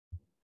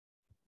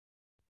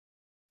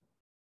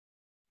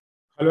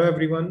Hello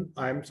everyone,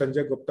 I am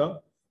Sanjay Gupta.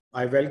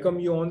 I welcome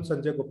you on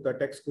Sanjay Gupta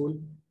Tech School.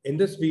 In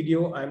this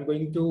video, I am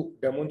going to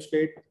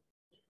demonstrate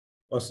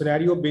a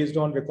scenario based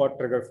on record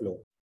trigger flow.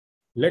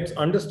 Let's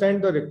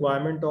understand the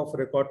requirement of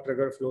record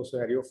trigger flow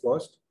scenario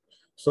first.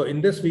 So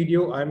in this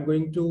video, I'm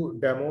going to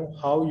demo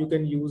how you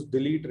can use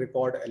delete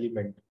record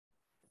element.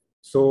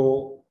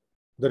 So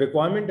the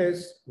requirement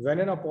is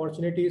when an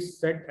opportunity is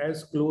set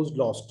as closed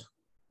lost,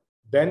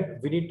 then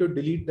we need to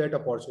delete that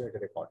opportunity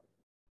record,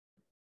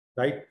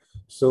 right?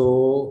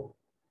 So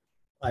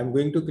I'm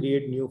going to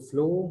create new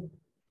flow,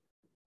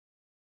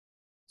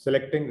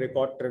 selecting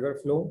record trigger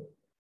flow.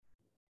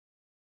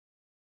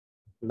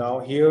 Now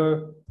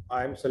here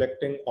I'm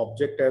selecting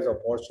object as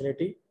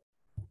opportunity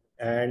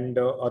and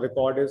a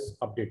record is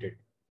updated.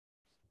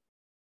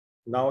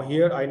 Now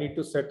here I need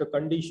to set the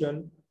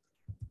condition.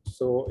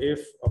 So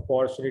if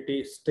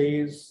opportunity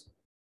stays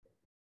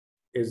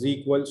is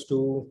equals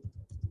to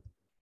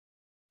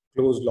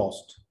close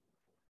lost,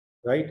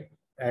 right?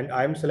 And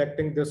I'm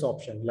selecting this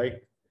option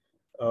like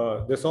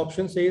this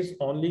option says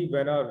only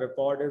when a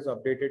record is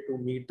updated to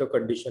meet the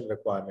condition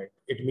requirement.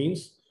 It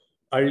means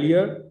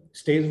earlier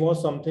stays was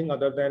something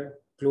other than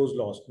close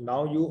lost.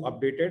 Now you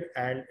updated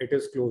and it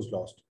is close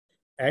lost.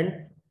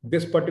 And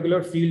this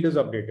particular field is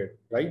updated,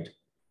 right?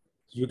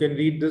 You can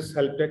read this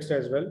help text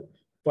as well.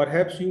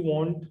 Perhaps you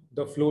want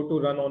the flow to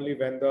run only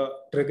when the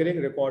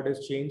triggering record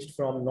is changed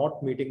from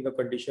not meeting the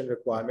condition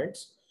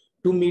requirements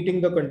to meeting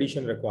the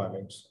condition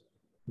requirements.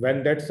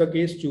 When that's the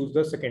case, choose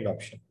the second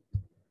option.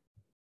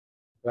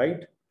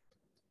 Right?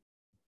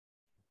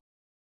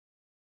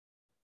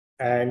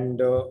 And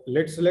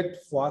let's select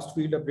fast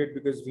field update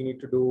because we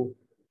need to do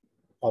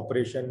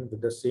operation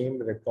with the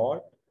same record.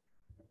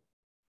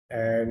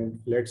 And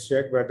let's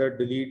check whether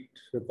delete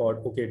record.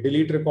 Okay,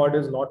 delete record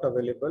is not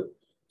available.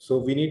 So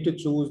we need to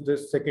choose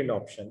this second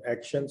option,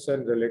 actions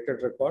and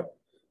related record.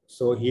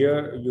 So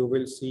here you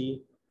will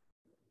see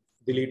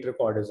delete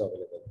record is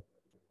available,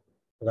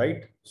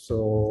 right?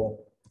 So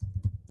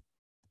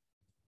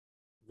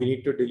we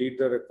need to delete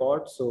the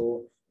record.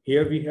 So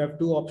here we have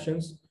two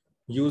options.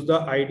 Use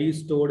the ID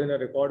stored in a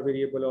record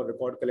variable or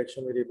record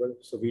collection variable.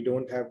 So we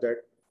don't have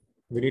that.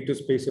 We need to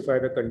specify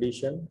the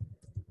condition.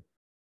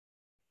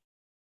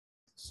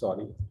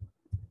 Sorry.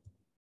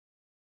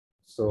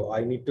 So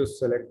I need to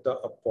select the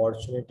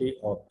opportunity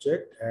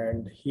object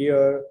and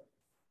here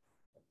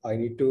I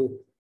need to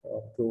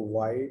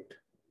provide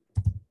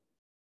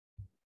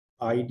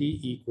ID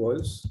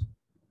equals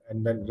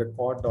and then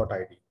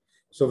record.id.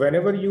 So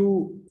whenever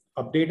you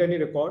update any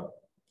record,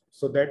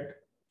 so that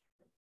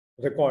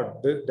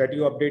record that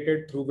you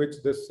updated through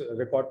which this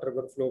record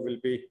trigger flow will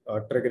be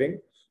triggering.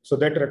 So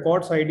that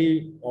records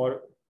ID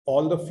or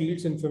all the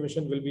fields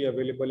information will be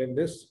available in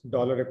this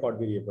 $record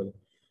variable.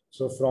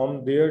 So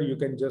from there, you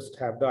can just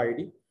have the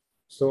ID.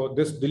 So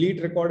this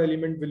delete record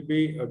element will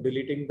be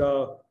deleting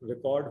the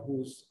record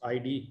whose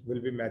ID will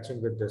be matching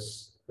with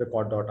this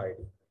record.id.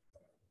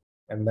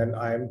 And then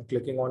I am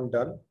clicking on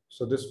done.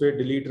 So this way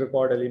delete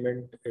record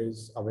element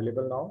is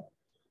available now.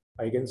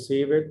 I can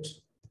save it.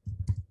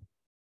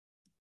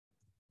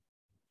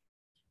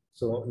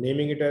 So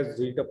naming it as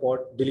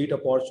delete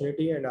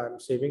opportunity and I'm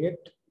saving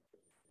it.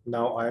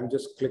 Now I'm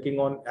just clicking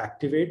on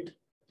activate.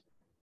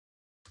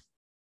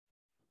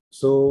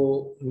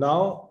 So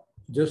now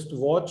just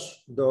watch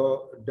the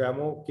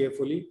demo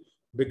carefully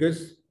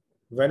because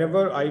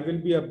whenever I will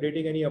be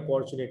updating any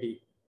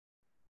opportunity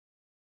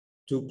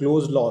to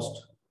close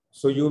lost,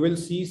 so you will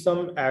see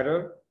some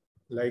error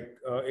like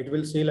it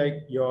will say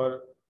like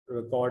your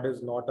record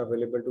is not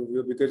available to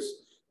view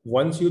because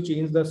once you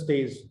change the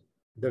stage,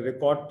 the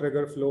record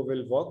trigger flow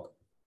will work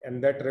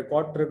and that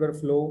record trigger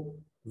flow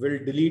will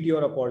delete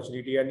your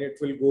opportunity and it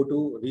will go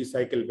to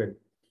recycle bin.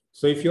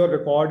 So if your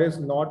record is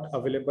not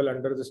available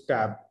under this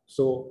tab,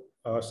 so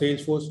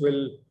Salesforce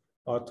will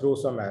throw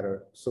some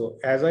error. So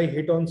as I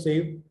hit on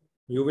save,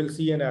 you will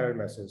see an error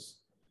message.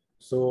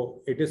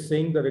 So it is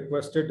saying the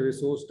requested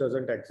resource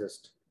doesn't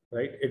exist,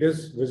 right? It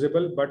is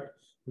visible, but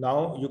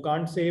now you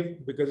can't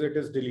save because it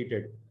is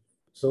deleted.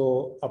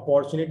 So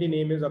opportunity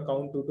name is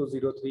account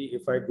 2203.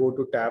 If I go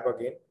to tab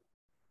again,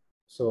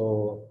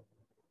 so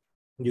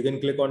you can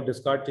click on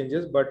discard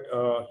changes, but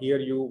here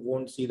you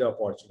won't see the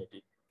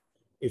opportunity.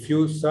 If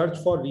you search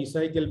for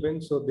recycle bin,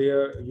 so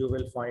there you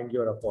will find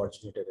your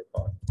opportunity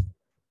record.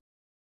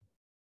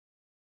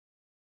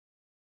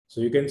 So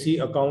you can see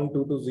account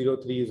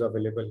 2203 is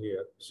available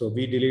here. So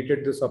we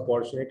deleted this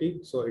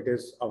opportunity, so it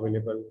is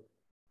available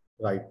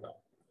right now.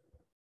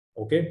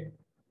 Okay.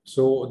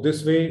 So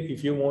this way,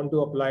 if you want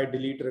to apply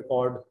delete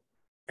record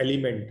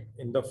element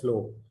in the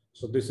flow,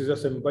 so this is a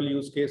simple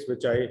use case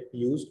which I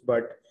used,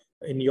 but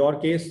in your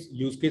case,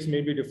 use case may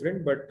be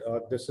different, but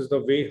this is the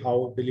way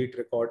how delete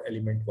record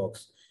element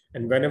works.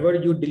 And whenever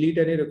you delete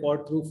any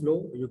record through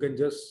flow, you can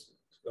just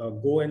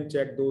go and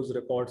check those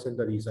records in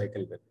the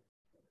recycle bin.